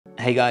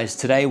Hey guys,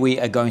 today we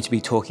are going to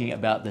be talking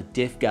about the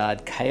Death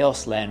Guard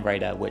Chaos Land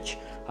Raider, which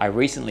I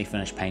recently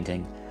finished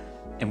painting.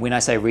 And when I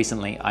say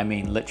recently, I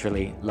mean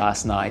literally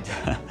last night.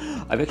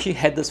 I've actually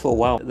had this for a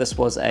while. This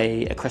was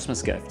a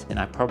Christmas gift and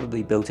I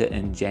probably built it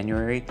in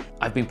January.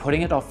 I've been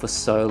putting it off for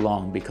so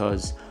long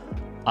because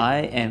I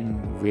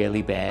am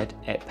really bad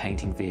at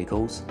painting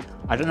vehicles.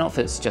 I don't know if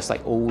it's just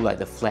like all like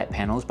the flat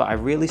panels, but I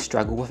really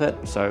struggle with it.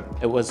 So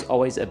it was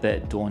always a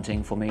bit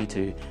daunting for me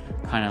to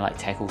kind of like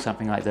tackle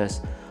something like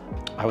this.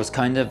 I was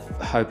kind of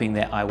hoping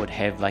that I would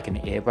have like an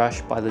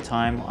airbrush by the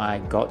time I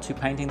got to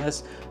painting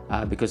this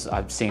because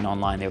I've seen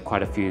online there are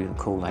quite a few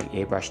cool like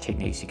airbrush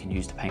techniques you can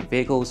use to paint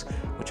vehicles,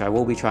 which I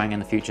will be trying in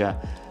the future.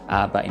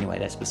 But anyway,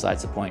 that's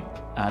besides the point.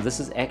 This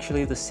is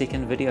actually the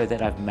second video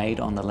that I've made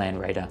on the Land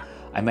Raider.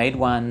 I made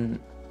one,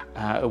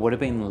 it would have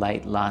been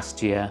late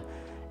last year,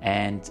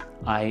 and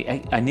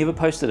I never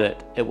posted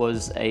it. It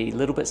was a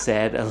little bit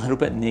sad, a little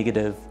bit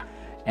negative,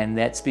 and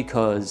that's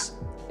because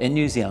in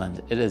New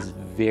Zealand, it is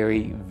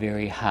very,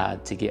 very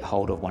hard to get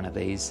hold of one of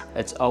these.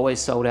 It's always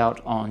sold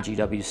out on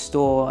GW's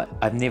store.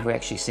 I've never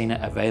actually seen it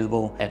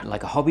available at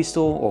like a hobby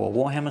store or a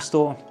Warhammer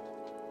store.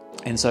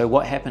 And so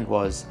what happened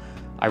was,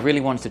 I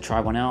really wanted to try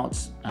one out.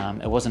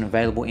 It wasn't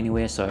available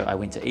anywhere, so I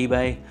went to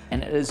eBay,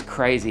 and it is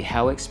crazy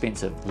how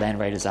expensive Land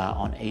Raiders are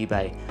on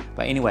eBay.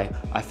 But anyway,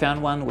 I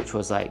found one which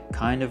was like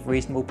kind of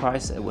reasonable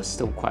price. It was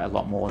still quite a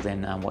lot more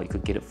than what you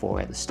could get it for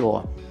at the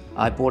store.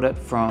 I bought it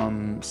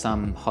from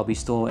some hobby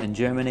store in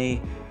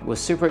Germany. Was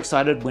super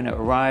excited when it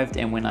arrived,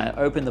 and when I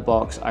opened the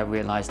box, I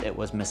realized it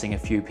was missing a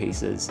few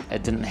pieces.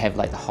 It didn't have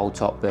like the whole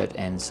top bit,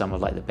 and some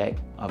of like the back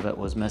of it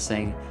was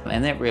missing,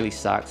 and that really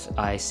sucked.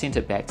 I sent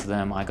it back to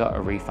them. I got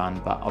a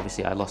refund, but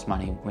obviously I lost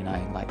money when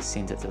I like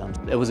sent it to them.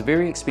 It was a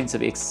very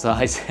expensive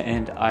exercise,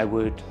 and I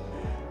would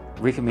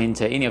recommend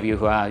to any of you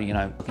who are,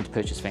 looking to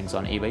purchase things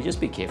on eBay, just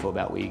be careful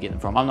about where you get them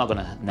from. I'm not going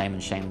to name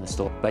and shame the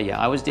store, but yeah,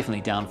 I was definitely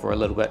down for a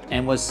little bit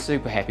and was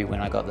super happy when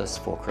I got this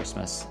for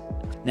Christmas.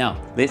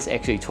 Now, let's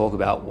actually talk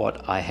about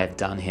what I have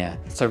done here.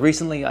 So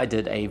recently I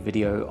did a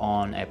video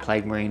on a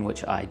Plague Marine,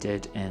 which I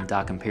did in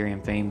Dark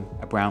Imperium theme,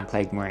 a brown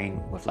Plague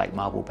Marine with like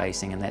marble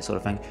basing and that sort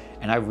of thing.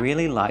 And I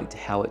really liked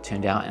how it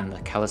turned out in the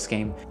color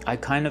scheme. I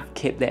kind of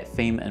kept that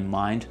theme in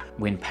mind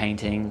when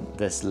painting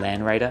this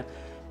Land Raider.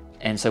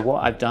 And so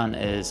what I've done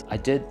is I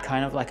did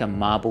kind of like a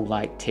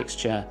marble-like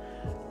texture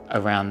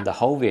around the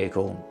whole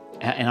vehicle.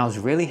 And I was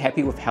really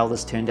happy with how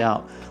this turned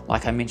out.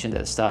 Like I mentioned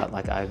at the start,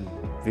 like I'm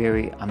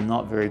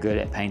not very good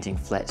at painting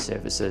flat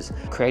surfaces.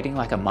 Creating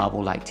like a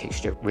marble-like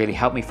texture really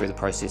helped me through the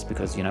process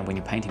because, when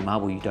you're painting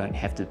marble, you don't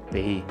have to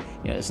be,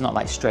 it's not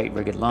like straight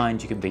rigid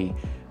lines. You can be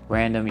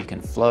random, you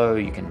can flow,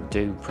 you can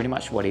do pretty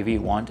much whatever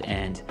you want.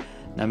 And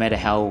no matter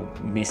how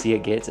messy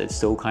it gets, it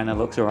still kind of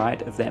looks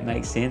alright, if that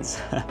makes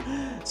sense.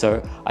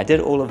 So I did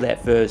all of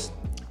that first,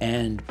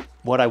 and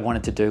what I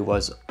wanted to do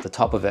was the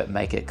top of it,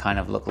 make it kind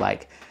of look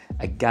like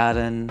a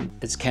garden.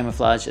 It's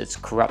camouflage, it's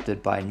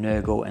corrupted by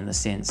Nurgle in the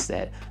sense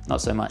that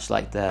not so much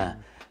like the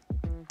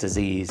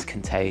disease,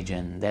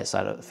 contagion, that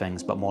side of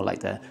things, but more like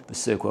the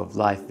circle of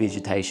life,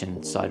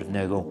 vegetation side of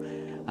Nurgle.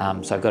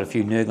 So I've got a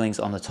few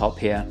Nurglings on the top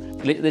here.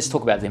 Let's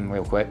talk about them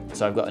real quick.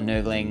 So I've got a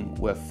Nurgling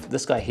with,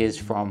 this guy here's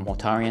from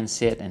Mortarian's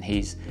set, and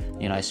he's,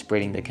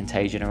 spreading the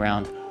contagion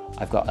around.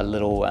 I've got a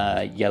little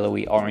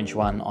yellowy orange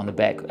one on the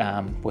back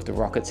with the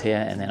rockets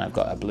here, and then I've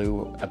got a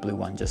blue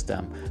one just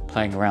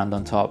playing around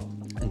on top.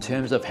 In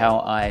terms of how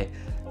I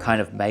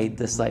kind of made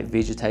this like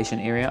vegetation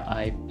area,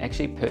 I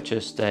actually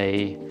purchased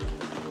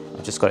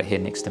I've just got it here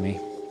next to me.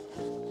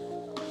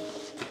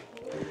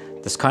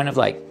 This kind of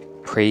like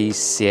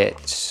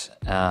preset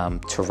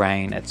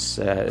terrain.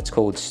 It's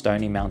called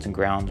Stony Mountain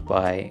Ground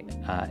by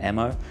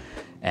Ammo,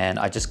 and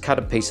I just cut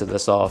a piece of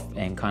this off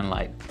and kind of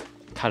like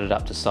cut it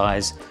up to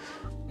size.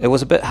 It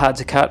was a bit hard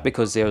to cut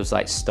because there was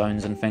like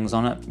stones and things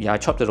on it. Yeah, I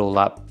chopped it all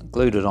up,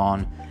 glued it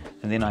on,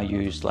 and then I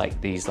used like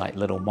these like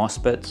little moss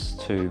bits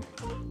to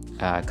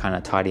kind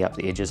of tidy up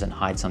the edges and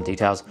hide some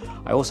details.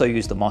 I also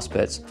used the moss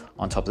bits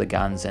on top of the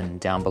guns and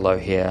down below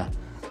here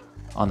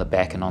on the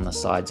back and on the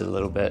sides a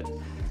little bit,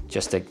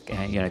 just to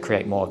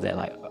create more of that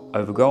like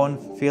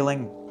overgrown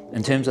feeling.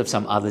 In terms of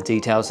some other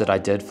details that I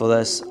did for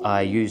this, I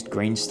used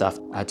green stuff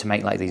to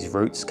make like these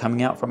roots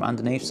coming out from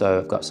underneath. So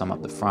I've got some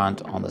up the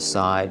front, on the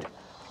side,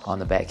 on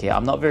the back here.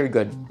 I'm not very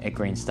good at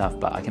green stuff,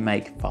 but I can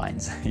make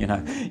vines.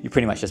 You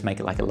pretty much just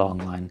make it like a long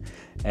line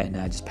and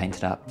just paint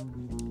it up.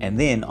 And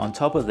then on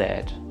top of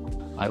that,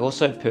 I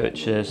also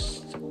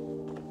purchased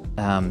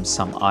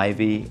some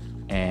ivy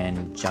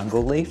and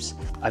jungle leaves.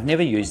 I've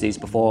never used these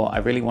before. I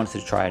really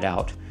wanted to try it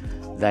out.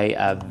 They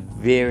are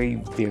very,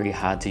 very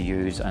hard to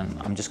use, and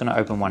I'm just going to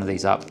open one of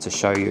these up to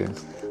show you.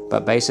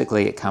 But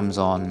basically it comes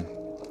on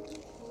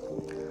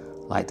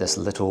like this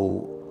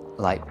little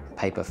like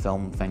paper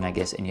film thing, I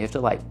guess, and you have to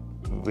like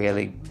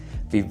really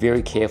be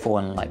very careful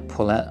and like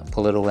pull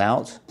it all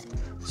out.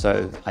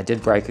 So I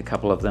did break a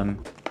couple of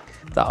them.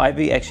 The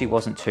ivy actually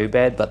wasn't too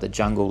bad, but the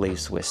jungle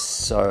leaves were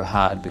so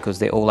hard because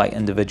they're all like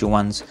individual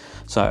ones.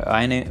 So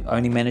I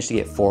only managed to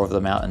get 4 of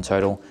them out in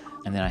total,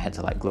 and then I had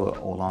to like glue it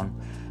all on.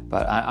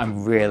 but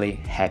I'm really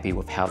happy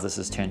with how this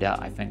has turned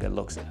out. I think it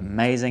looks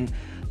amazing.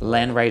 The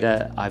Land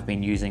Raider I've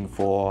been using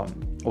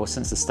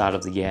since the start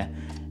of the year,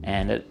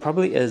 and it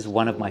probably is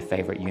one of my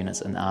favorite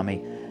units in the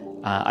army.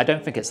 I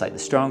don't think it's like the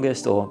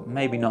strongest, or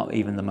maybe not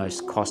even the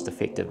most cost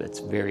effective. It's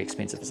very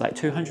expensive. It's like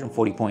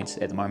 240 points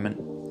at the moment.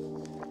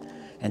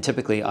 And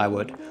typically I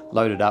would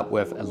load it up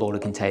with a Lord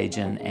of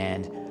Contagion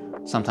and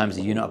sometimes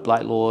a unit of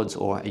Blight Lords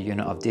or a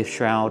unit of Death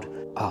Shroud.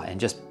 Oh, and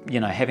just, you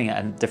know, having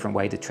a different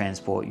way to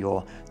transport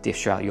your Death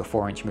Shroud, your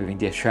 4-inch moving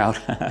Death Shroud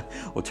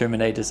or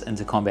Terminators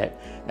into combat,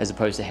 as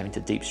opposed to having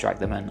to deep strike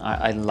them in.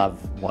 I love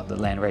what the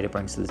Land Raider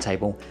brings to the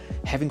table.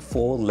 Having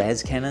 4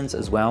 las cannons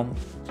as well,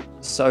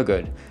 so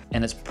good.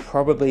 And it's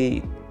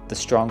probably the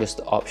strongest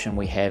option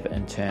we have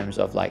in terms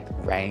of like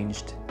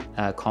ranged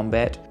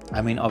combat.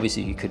 I mean,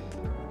 obviously you could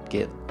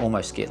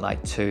almost get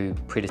like 2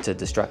 Predator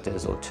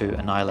Destructors or 2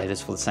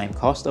 Annihilators for the same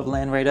cost of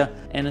Land Raider.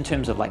 And in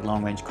terms of like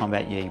long range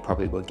combat, yeah, you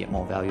probably would get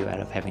more value out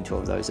of having 2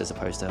 of those as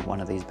opposed to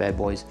one of these bad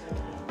boys.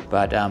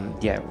 But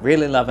yeah,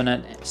 really loving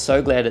it.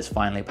 So glad it's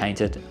finally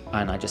painted,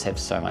 and I just have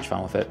so much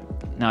fun with it.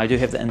 Now I do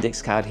have the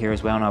index card here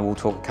as well, and I will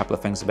talk a couple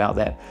of things about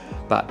that.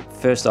 But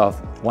first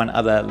off, one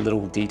other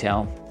little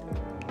detail,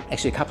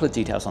 actually a couple of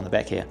details on the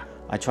back here.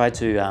 I tried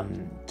to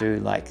do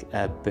like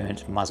a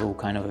burnt muzzle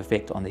kind of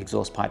effect on the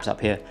exhaust pipes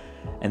up here.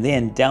 And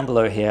then down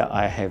below here,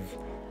 I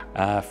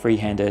have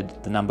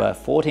freehanded the number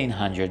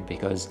 1400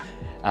 because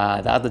the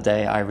other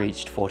day I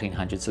reached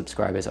 1400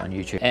 subscribers on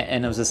YouTube.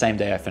 And it was the same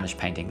day I finished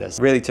painting this.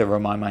 Really to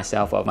remind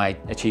myself of my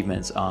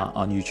achievements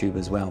on YouTube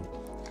as well.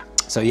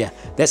 So yeah,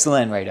 that's the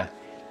Land Raider.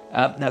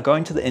 Now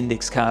going to the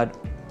index card.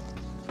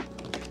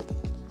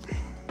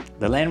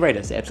 The Land Raider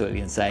is absolutely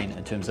insane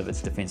in terms of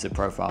its defensive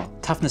profile.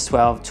 Toughness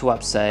 12,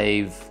 2-up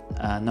save,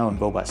 no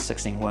invul but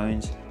 16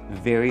 wounds.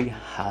 Very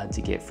hard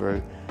to get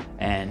through,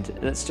 and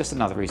it's just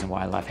another reason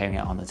why I love having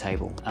it on the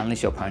table.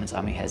 Unless your opponent's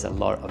army has a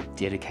lot of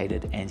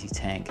dedicated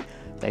anti-tank,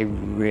 they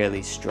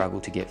really struggle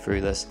to get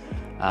through this.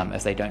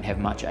 If they don't have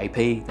much AP,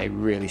 they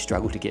really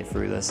struggle to get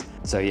through this.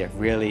 So yeah,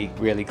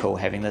 really cool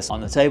having this on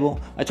the table.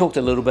 I talked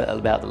a little bit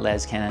about the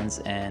las cannons,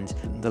 and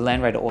the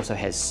Land Raider also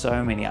has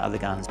so many other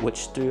guns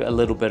which do a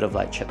little bit of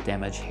like chip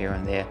damage here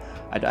and there.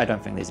 I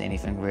don't think there's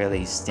anything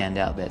really stand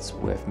out that's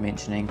worth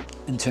mentioning.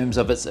 In terms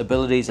of its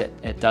abilities,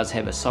 it does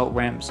have assault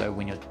ramp, so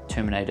when your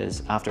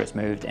Terminators, after it's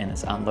moved and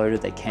it's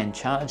unloaded, they can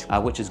charge,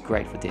 which is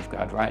great for Death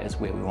Guard, right? It's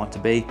where we want to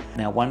be.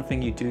 Now, one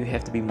thing you do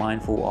have to be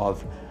mindful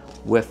of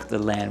with the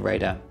Land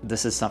Raider,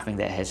 this is something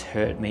that has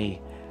hurt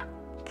me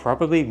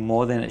probably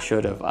more than it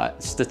should have,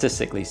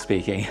 statistically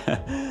speaking.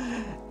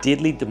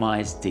 Deadly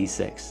Demise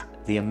D6.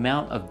 The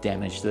amount of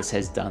damage this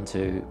has done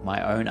to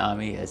my own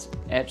army is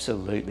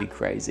absolutely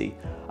crazy.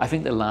 I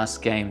think the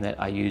last game that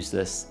I used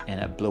this and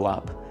it blew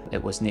up,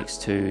 it was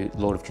next to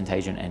Lord of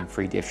Contagion and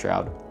 3 Death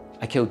Shroud.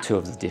 I killed 2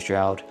 of the Death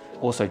Shroud,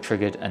 also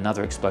triggered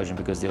another explosion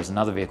because there was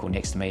another vehicle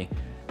next to me.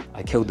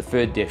 I killed the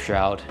 3rd Death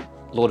Shroud.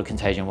 Lord of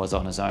Contagion was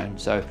on his own.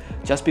 So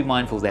just be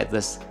mindful that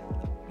this,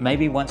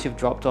 maybe once you've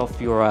dropped off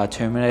your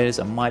Terminators,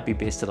 it might be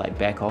best to like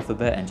back off a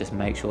bit and just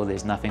make sure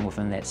there's nothing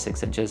within that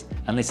 6 inches,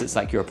 unless it's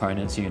like your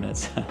opponent's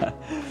units.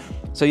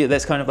 So yeah,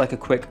 that's kind of like a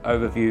quick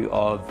overview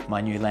of my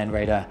new Land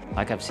Raider.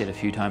 Like I've said a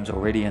few times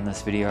already in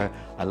this video,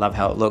 I love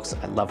how it looks,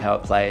 I love how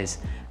it plays,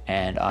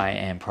 and I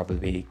am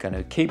probably going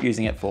to keep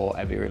using it for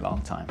a very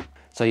long time.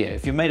 So yeah,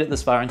 if you've made it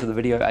this far into the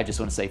video, I just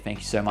want to say thank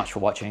you so much for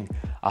watching.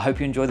 I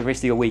hope you enjoy the rest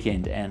of your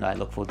weekend, and I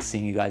look forward to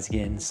seeing you guys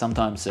again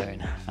sometime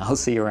soon. I'll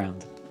see you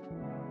around.